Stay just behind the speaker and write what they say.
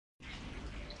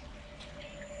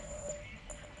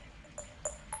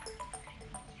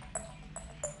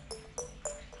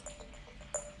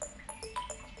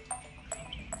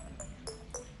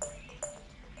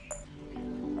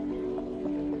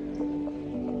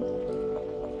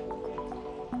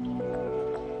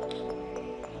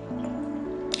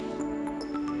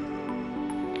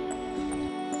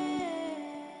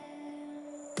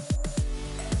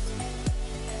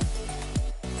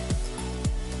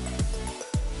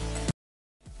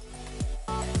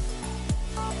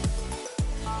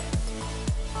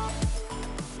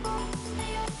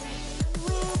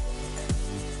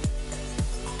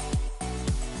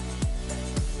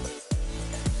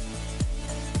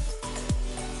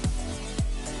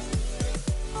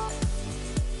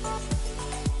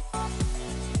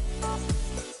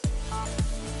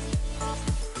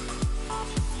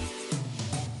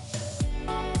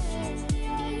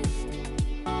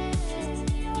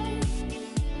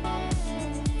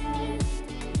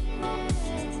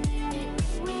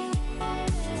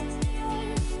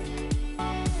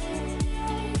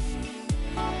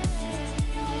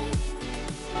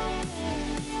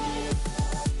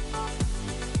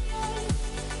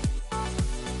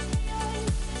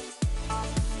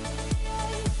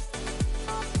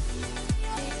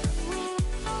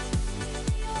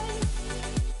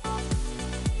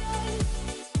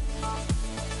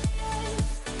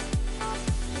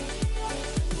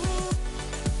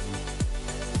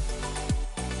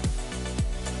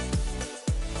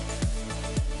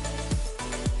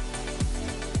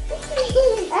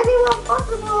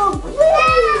possible.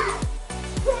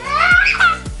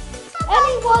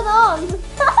 Anyone on?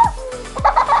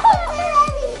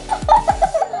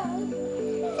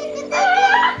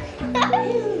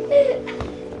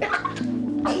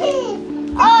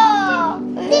 Oh,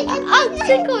 I'm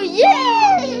tickle,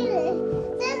 yeah!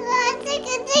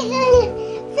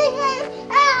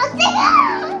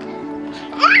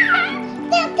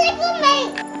 Tickle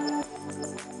me!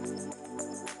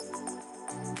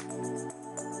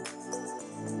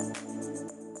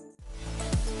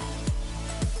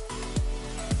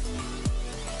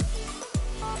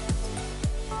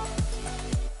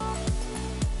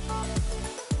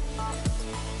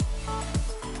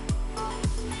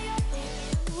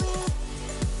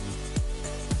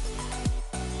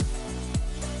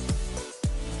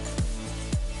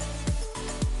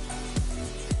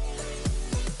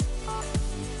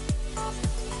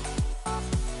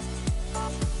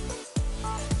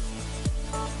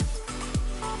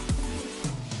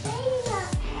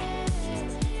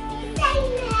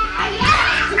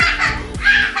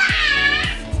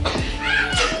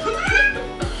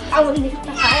 I will leave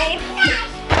behind.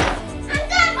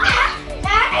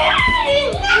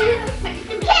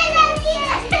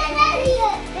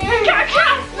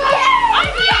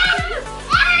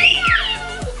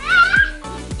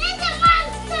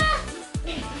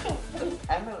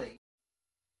 Emily.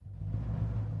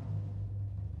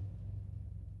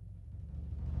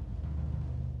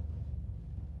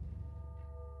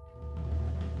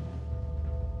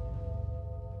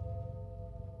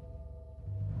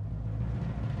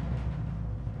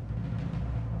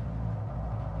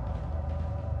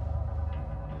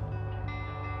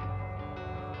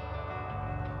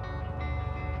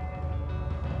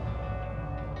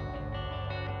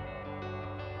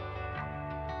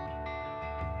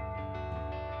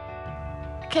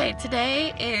 Okay,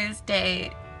 today is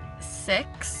day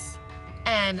 6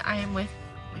 and I am with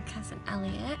my cousin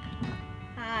Elliot.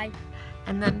 Hi.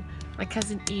 And then my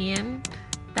cousin Ian,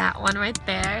 that one right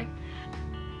there.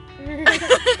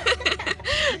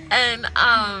 And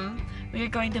we are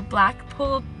going to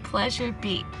Blackpool Pleasure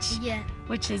Beach. Yeah.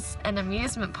 Which is an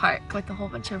amusement park with a whole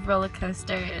bunch of roller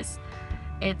coasters.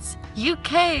 It's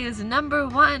UK's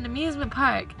 #1 amusement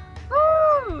park.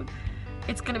 Woo!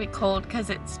 It's gonna be cold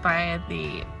because it's by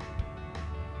the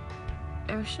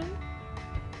ocean?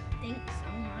 I think so.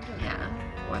 I don't know.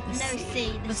 Yeah, or the No,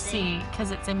 sea. the sea.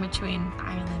 Because it's in between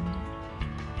Ireland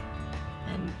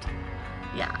and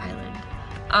Ireland.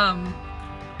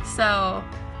 So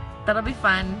that'll be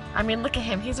fun. I mean, look at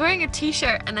him. He's wearing a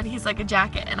t-shirt and then he's like a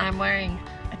jacket, and I'm wearing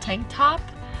a tank top,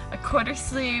 a quarter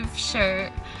sleeve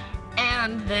shirt,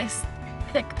 and this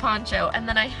thick poncho, and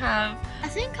then I have I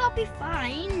think I'll be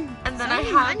fine. And then I'm I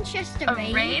in have Manchester, a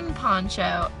mate. rain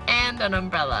poncho and an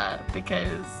umbrella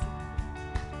because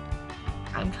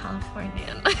I'm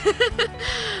Californian.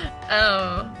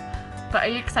 Oh, but are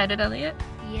you excited, Elliot?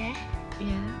 Yeah.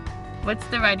 Yeah. What's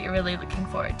the ride you're really looking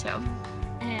forward to?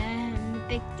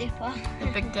 Big Dipper. The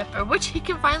Big Dipper, which he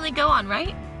can finally go on,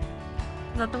 right?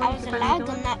 Is that the one I he was can finally allowed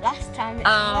go on that last time. It's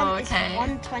Oh, okay. It's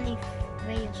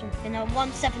 123 or something, or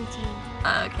 117.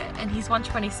 Okay, and he's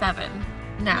 127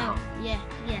 now. No, yeah.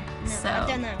 No, So- I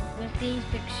don't know. With these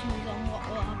big shoes on, what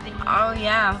will I be? Oh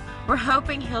yeah, we're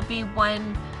hoping he'll be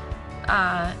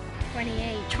 28.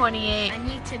 28. I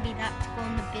need to be that to go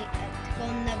on the big, to go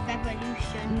on the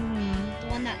Revolution. The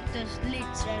one that does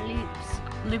loops or loops.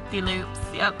 Loop-de-loops,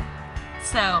 yep.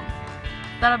 So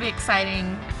that'll be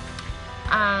exciting.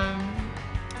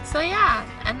 So yeah,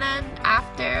 and then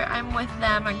after I'm with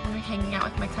them, I'm gonna be hanging out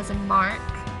with my cousin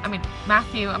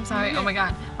Matthew, I'm sorry, oh my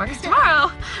god, Mark is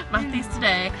tomorrow, Matthew's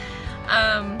today.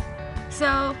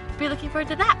 So be looking forward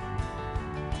to that.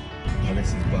 Yeah, this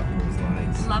is what it was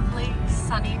like. Lovely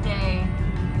sunny day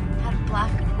at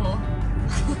Blackpool.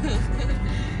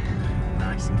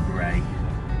 Nice and grey.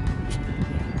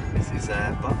 This is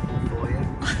Blackpool for you.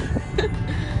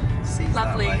 Sea's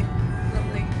Lovely, that way.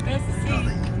 lovely. There's the Not sea.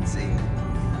 that you can see.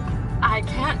 I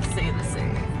can't see the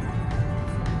sea.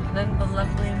 Then the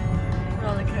lovely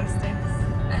roller coasters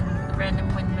and random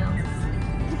windmills.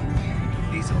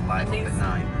 These will light up And at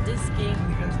night. these When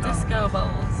it goes dark. disco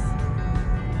bowls.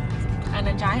 And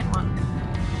a giant one.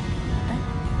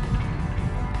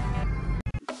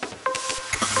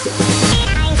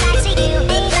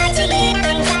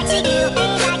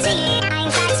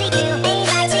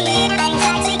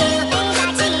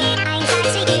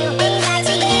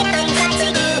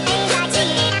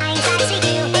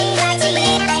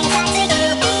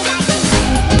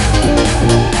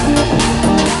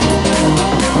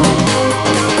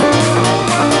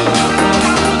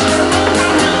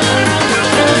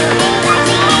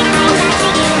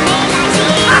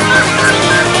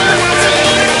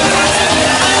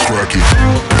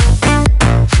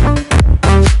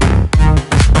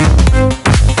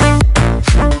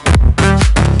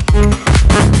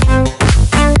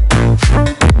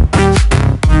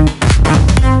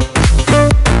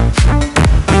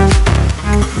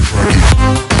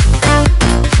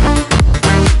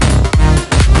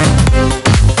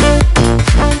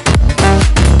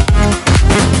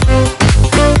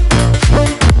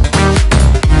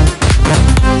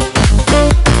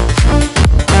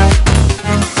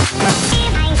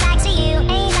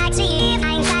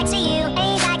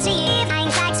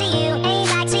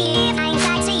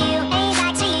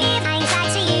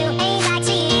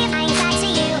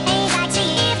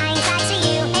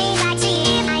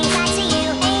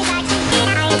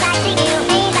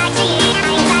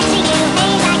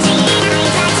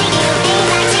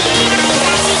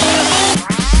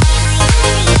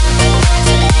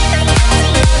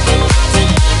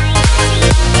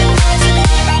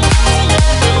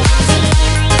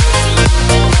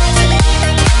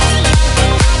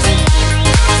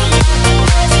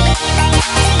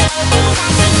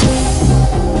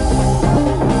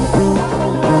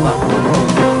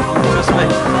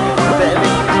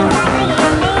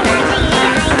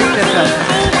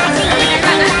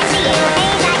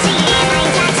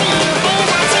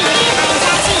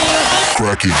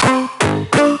 We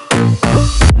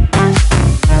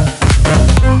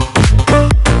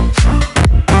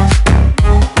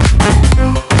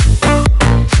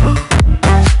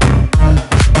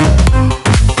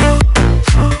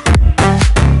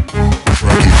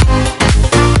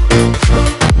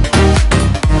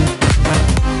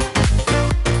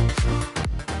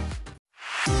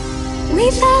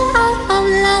fell out of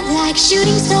love like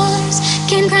shooting stars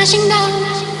came crashing down,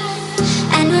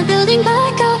 and we're building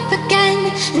back up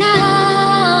again now.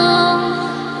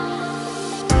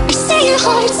 I see your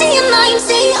heart, see your mind,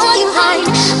 see all you hide.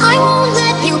 I won't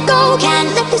let you go,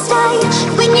 can't let this die.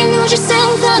 When you lose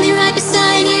yourself, I'll be right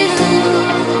beside you.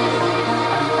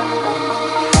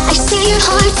 I see your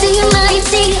heart, see your mind,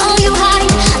 see all you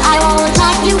hide. I won't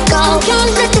let you go,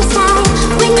 can't let this die.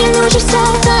 When you lose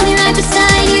yourself, I'll be right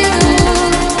beside you.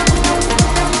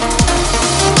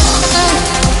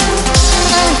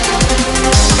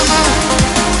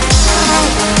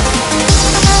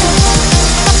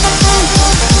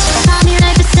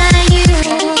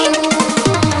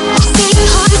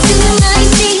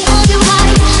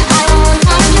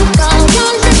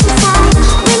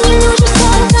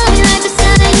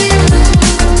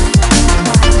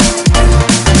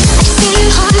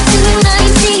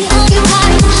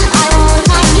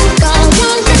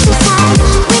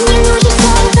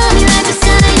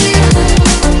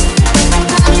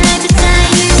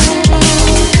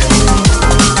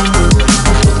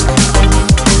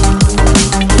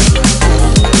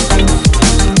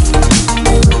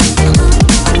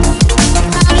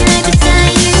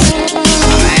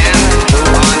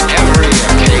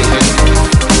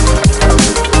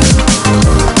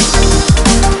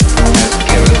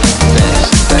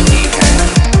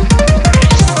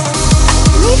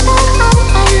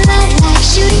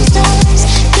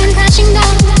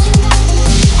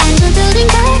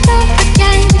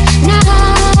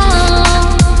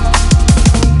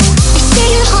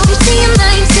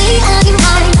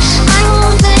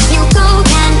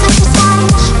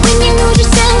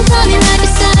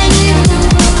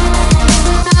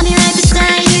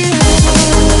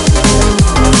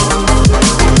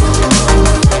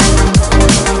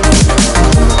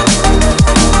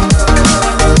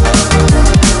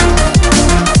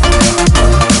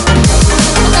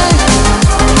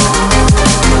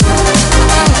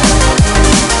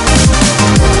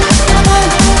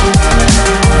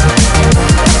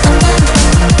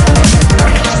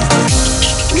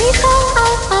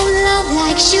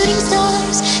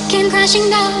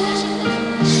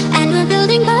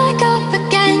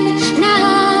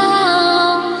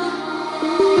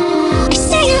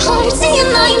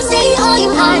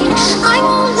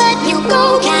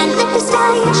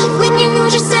 When you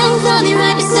lose yourself, I'll be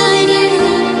right